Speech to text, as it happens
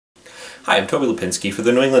Hi, I'm Toby Lapinski for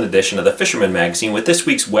the New England edition of the Fisherman magazine with this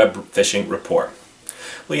week's web fishing report.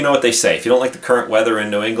 Well, you know what they say, if you don't like the current weather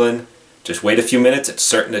in New England, just wait a few minutes, it's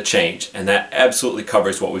certain to change. And that absolutely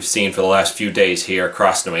covers what we've seen for the last few days here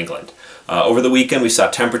across New England. Over the weekend we saw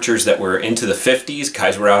temperatures that were into the 50s.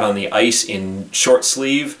 Guys were out on the ice in short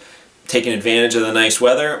sleeve, taking advantage of the nice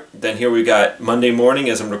weather. Then here we got Monday morning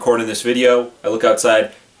as I'm recording this video. I look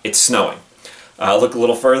outside, it's snowing. Look a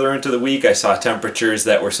little further into the week, I saw temperatures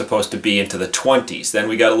that were supposed to be into the 20s. Then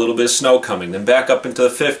we got a little bit of snow coming, then back up into the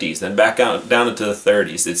 50s, then back down into the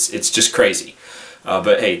 30s. It's just crazy.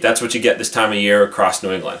 But hey, that's what you get this time of year across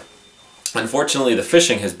New England. Unfortunately, the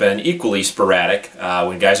fishing has been equally sporadic.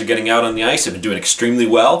 When guys are getting out on the ice, they've been doing extremely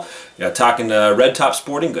well. Talking to Red Top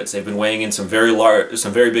Sporting Goods, they've been weighing in some very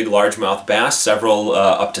big largemouth bass. Several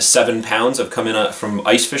up to 7 pounds have come in from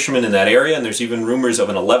ice fishermen in that area, and there's even rumors of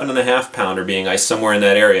an 11.5 pounder being iced somewhere in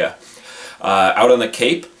that area. Out on the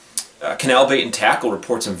Cape, Canal Bait and Tackle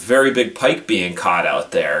reports some very big pike being caught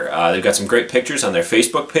out there. They've got some great pictures on their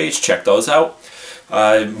Facebook page. Check those out.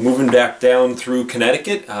 Moving back down through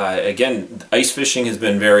Connecticut, again, ice fishing has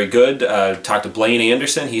been very good. Talked to Blaine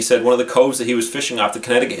Anderson. He said one of the coves that he was fishing off the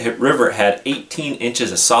Connecticut River had 18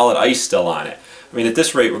 inches of solid ice still on it. I mean, at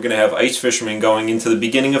this rate, we're going to have ice fishermen going into the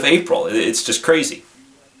beginning of April. It's just crazy.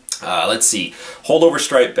 Let's see, holdover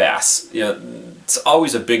striped bass. It's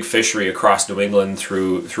always a big fishery across New England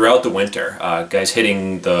throughout the winter. Guys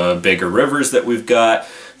hitting the bigger rivers that we've got.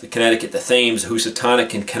 The Connecticut, the Thames, the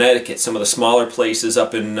Housatonic in Connecticut, some of the smaller places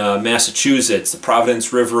up in Massachusetts, the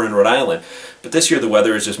Providence River in Rhode Island. But this year the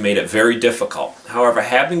weather has just made it very difficult. However, I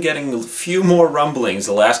have been getting a few more rumblings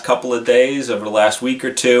the last couple of days, over the last week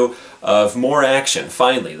or two, of more action.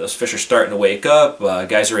 Finally, those fish are starting to wake up.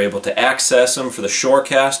 Guys are able to access them. For the shore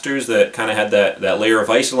casters that kind of had that layer of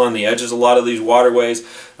ice along the edges of a lot of these waterways,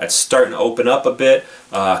 that's starting to open up a bit.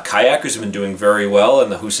 Kayakers have been doing very well in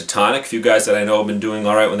the Housatonic. A few guys that I know have been doing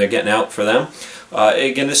all right when they're getting out for them.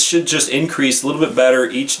 Again, this should just increase a little bit better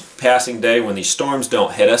each passing day when these storms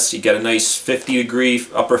don't hit us. You get a nice 50-degree,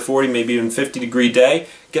 upper 40, maybe even 50-degree day.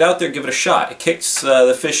 Get out there, give it a shot. It kicks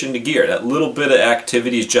the fish into gear. That little bit of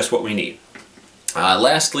activity is just what we need.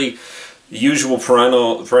 Lastly, the usual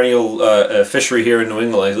perennial fishery here in New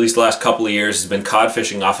England, at least the last couple of years, has been cod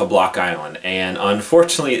fishing off of Block Island. And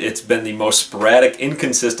unfortunately, it's been the most sporadic,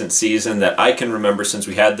 inconsistent season that I can remember since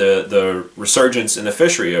we had the resurgence in the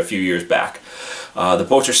fishery a few years back. The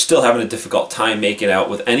boats are still having a difficult time making out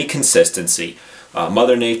with any consistency.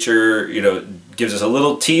 Mother Nature, gives us a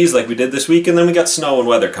little tease like we did this week, and then we got snow and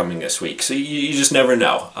weather coming this week. So you just never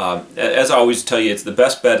know. As I always tell you, it's the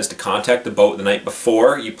best bet is to contact the boat the night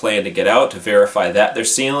before you plan to get out to verify that they're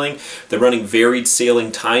sailing. They're running varied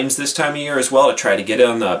sailing times this time of year as well to try to get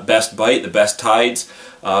on the best bite, the best tides.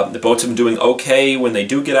 The boats have been doing okay when they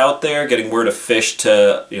do get out there, getting word of fish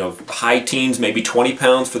to high teens, maybe 20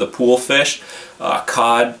 pounds for the pool fish.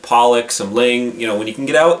 Cod, pollock, some ling. When you can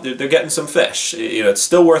get out, they're getting some fish. It's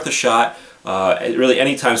still worth a shot. Really,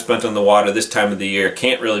 any time spent on the water this time of the year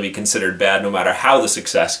can't really be considered bad, no matter how the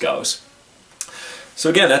success goes. So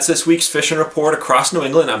again, that's this week's fishing report across New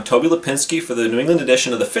England. I'm Toby Lapinski for the New England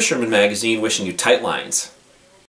edition of the Fisherman magazine, wishing you tight lines.